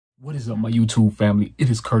What is up, my YouTube family?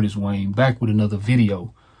 It is Curtis Wayne back with another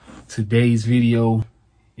video. Today's video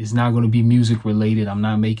is not going to be music related. I'm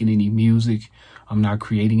not making any music. I'm not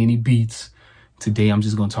creating any beats. Today, I'm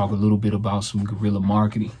just going to talk a little bit about some guerrilla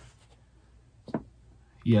marketing.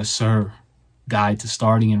 Yes, sir. Guide to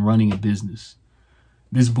starting and running a business.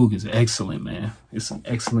 This book is excellent, man. It's an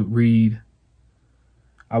excellent read.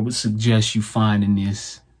 I would suggest you finding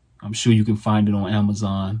this. I'm sure you can find it on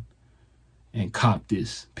Amazon. And cop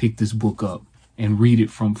this, pick this book up and read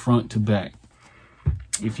it from front to back.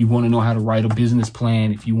 If you want to know how to write a business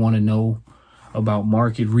plan, if you want to know about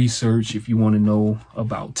market research, if you want to know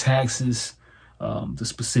about taxes, the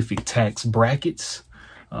specific tax brackets,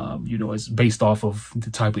 it's based off of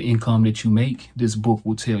the type of income that you make. This book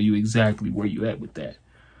will tell you exactly where you're at with that.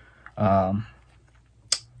 And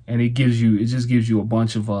it just gives you a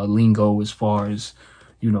bunch of lingo as far as,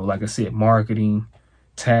 like I said, marketing,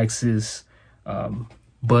 taxes,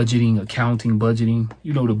 budgeting, accounting, budgeting,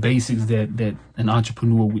 the basics that an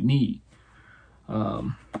entrepreneur would need.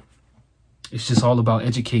 It's just all about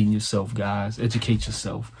educating yourself, guys. Educate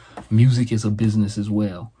yourself. Music is a business as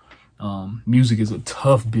well. Music is a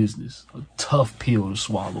tough business, a tough pill to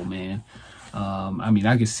swallow, man.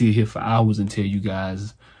 I could sit here for hours and tell you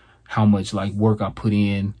guys how much work I put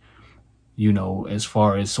in, as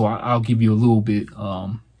far as, so I'll give you a little bit,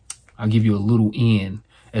 I'll give you a little in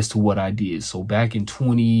as to what I did. So back in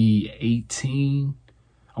 2018,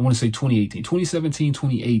 2017,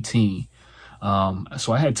 2018.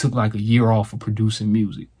 So I had took a year off of producing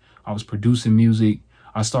music. I was producing music.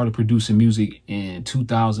 I started producing music in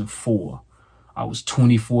 2004. I was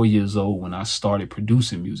 24 years old when I started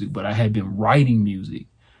producing music, but I had been writing music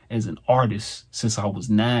as an artist since I was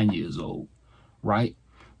 9 years old, right?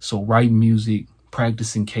 So writing music,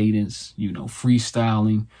 practicing cadence,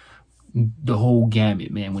 freestyling, the whole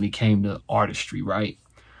gamut, man, when it came to artistry, right?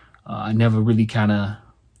 I never really I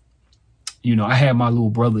had my little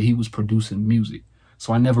brother, he was producing music.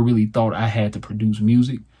 So I never really thought I had to produce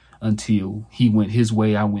music until he went his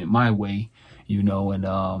way, I went my way, and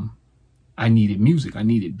I needed music, I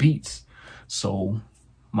needed beats. So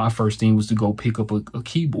my first thing was to go pick up a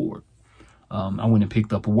keyboard. I went and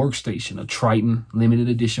picked up a workstation, a Triton limited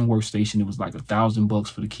edition workstation. It was like $1,000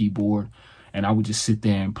 for the keyboard. And I would just sit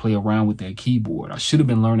there and play around with that keyboard. I should have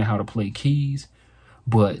been learning how to play keys,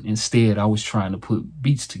 but instead I was trying to put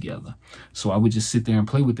beats together. So I would just sit there and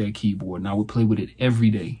play with that keyboard, and I would play with it every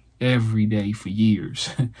day for years.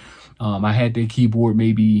 I had that keyboard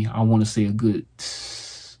maybe, I want to say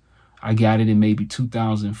I got it in maybe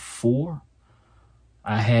 2004.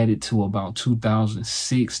 I had it to about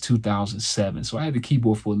 2006, 2007. So I had the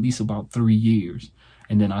keyboard for at least about 3 years,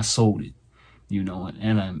 and then I sold it. I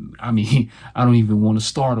don't even want to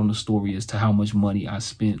start on the story as to how much money I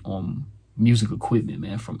spent on music equipment,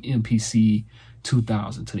 man, from MPC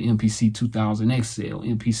 2000 to the MPC 2000 XL,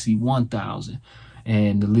 MPC 1000,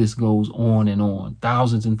 and the list goes on and on.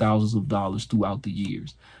 Thousands and thousands of dollars throughout the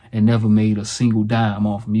years, and never made a single dime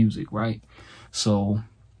off music, right? So,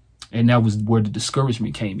 and that was where the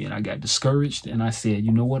discouragement came in. I got discouraged, and I said,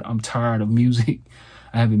 you know what? I'm tired of music.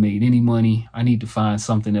 I haven't made any money. I need to find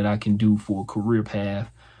something that I can do for a career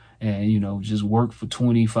path and, just work for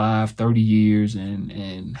 25, 30 years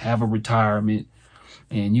and have a retirement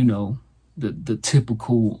and, the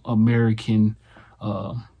typical American,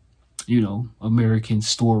 American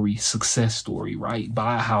story, success story, right?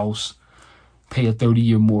 Buy a house, pay a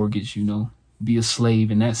 30-year mortgage, be a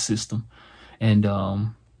slave in that system. And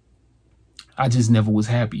I just never was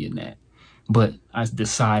happy in that. But I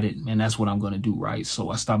decided, man, that's what I'm going to do, right? So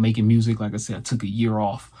I stopped making music. Like I said, I took a year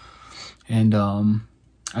off. And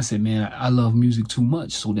I said, man, I love music too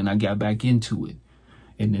much. So then I got back into it.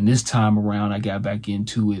 And then this time around, I got back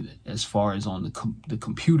into it as far as on the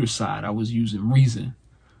computer side. I was using Reason.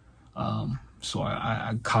 So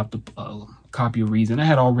I copped a copy of Reason. I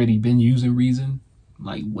had already been using Reason,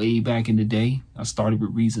 way back in the day. I started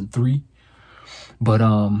with Reason 3. But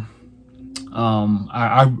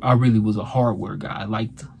I really was a hardware guy. I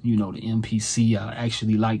liked, the MPC. I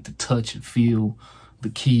actually liked to touch and feel the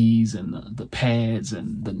keys and the pads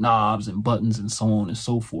and the knobs and buttons and so on and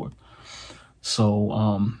so forth.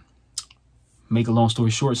 So, make a long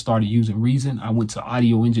story short, started using Reason. I went to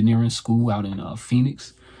audio engineering school out in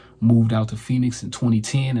Phoenix, moved out to Phoenix in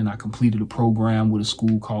 2010, and I completed a program with a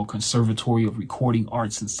school called Conservatory of Recording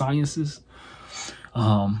Arts and Sciences.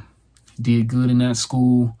 Did good in that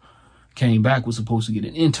school. Came back, was supposed to get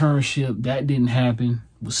an internship. That didn't happen.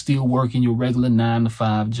 Was still working your regular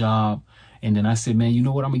 9-to-5 job. And then I said, man, you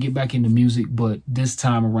know what? I'm going to get back into music. But this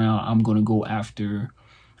time around, I'm going to go after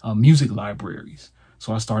music libraries.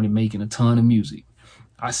 So I started making a ton of music.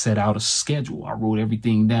 I set out a schedule. I wrote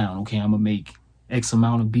everything down. Okay, I'm gonna make X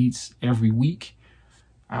amount of beats every week.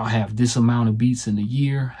 I'll have this amount of beats in a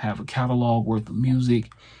year, have a catalog worth of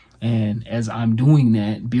music. And as I'm doing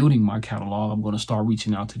that, building my catalog, I'm going to start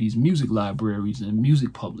reaching out to these music libraries and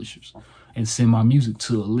music publishers and send my music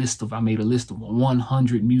to I made a list of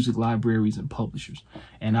 100 music libraries and publishers.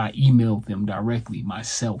 And I emailed them directly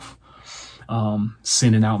myself,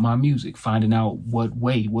 sending out my music, finding out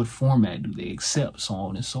what format do they accept, so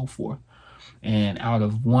on and so forth. And out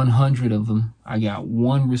of 100 of them, I got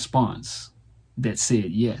one response that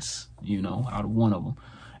said yes, out of one of them.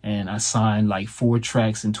 And I signed like 4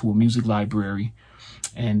 tracks into a music library.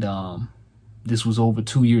 And this was over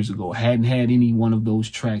 2 years ago. I hadn't had any one of those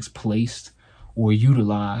tracks placed or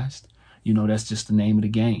utilized. That's just the name of the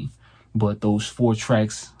game. But those 4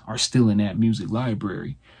 tracks are still in that music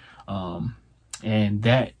library. And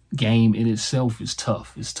that game in itself is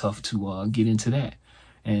tough. It's tough to get into that.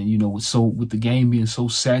 And, with the game being so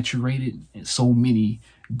saturated and so many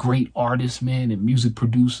great artists, man, and music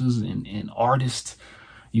producers and artists,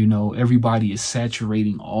 everybody is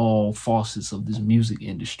saturating all facets of this music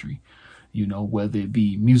industry, whether it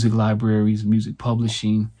be music libraries, music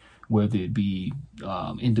publishing, whether it be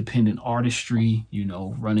independent artistry,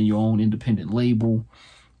 running your own independent label,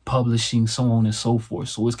 publishing, so on and so forth.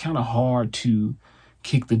 So it's kind of hard to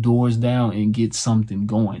kick the doors down and get something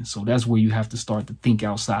going. So that's where you have to start to think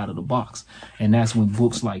outside of the box. And that's when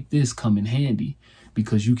books like this come in handy,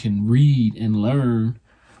 because you can read and learn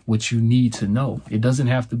what you need to know. It doesn't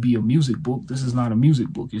have to be a music book. This is not a music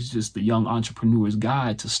book. It's just the young entrepreneur's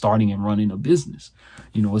guide to starting and running a business.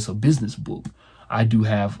 It's a business book. I do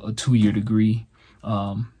have a 2-year degree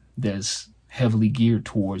that's heavily geared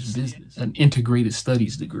towards business, an integrated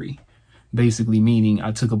studies degree, basically meaning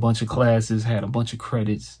I took a bunch of classes, had a bunch of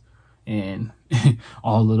credits, and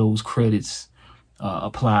all of those credits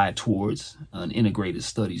applied towards an integrated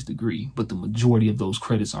studies degree. But the majority of those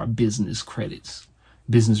credits are business credits,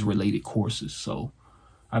 business related courses. So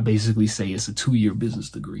I basically say it's a 2-year business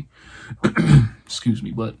degree. Excuse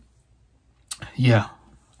me. But yeah,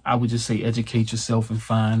 I would just say educate yourself and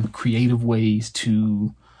find creative ways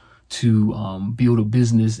to build a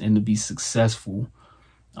business and to be successful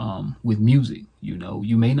with music.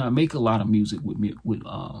 You may not make a lot of music with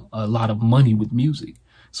a lot of money with music.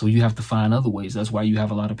 So you have to find other ways. That's why you have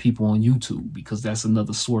a lot of people on YouTube, because that's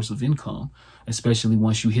another source of income, especially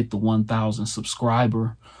once you hit the 1,000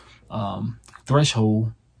 subscriber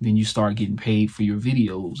threshold. Then you start getting paid for your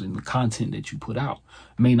videos and the content that you put out.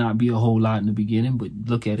 It may not be a whole lot in the beginning, but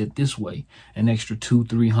look at it this way: an extra $200,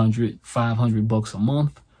 $300, $500 a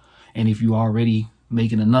month. And if you already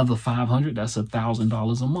making another 500, that's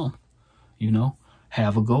 $1,000 a month.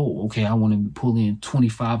 Have a goal. Okay, I want to pull in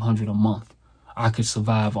 2,500 a month. I could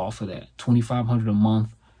survive off of that. 2,500 a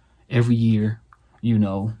month every year,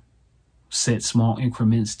 set small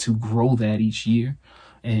increments to grow that each year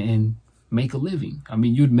and make a living. I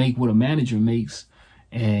mean, you'd make what a manager makes,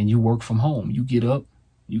 and you work from home. You get up,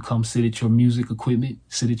 you come sit at your music equipment,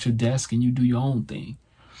 sit at your desk, and you do your own thing.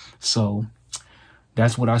 So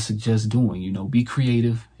that's what I suggest doing. Be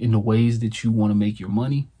creative in the ways that you want to make your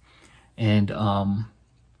money. And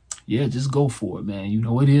yeah, just go for it, man.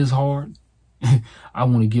 It is hard. I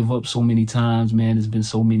want to give up so many times, man. There's been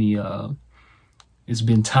so many, it's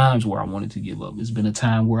been times where I wanted to give up. It's been a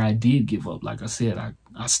time where I did give up. Like I said,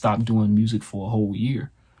 I stopped doing music for a whole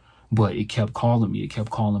year, but it kept calling me. It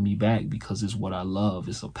kept calling me back because it's what I love.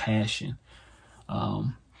 It's a passion.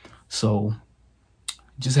 So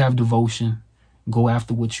just have devotion, go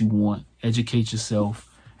after what you want, educate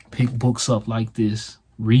yourself, pick books up like this,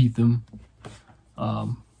 read them,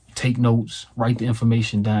 take notes, write the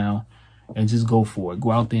information down, and just go for it.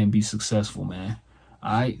 Go out there and be successful, man.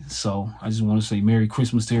 All right. So I just want to say Merry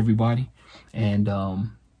Christmas to everybody. And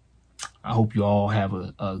I hope you all have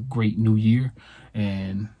a great new year.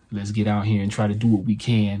 And let's get out here and try to do what we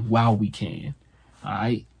can while we can. All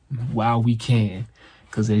right. While we can.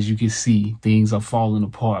 Because as you can see, things are falling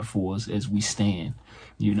apart for us as we stand,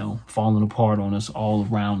 falling apart on us all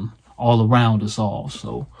around us all.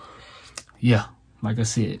 So yeah, like I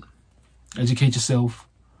said, educate yourself.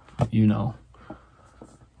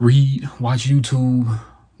 Read, watch YouTube,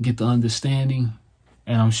 get the understanding,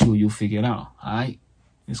 and I'm sure you'll figure it out. All right.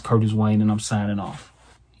 It's Curtis Wayne, and I'm signing off.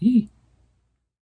 Yee.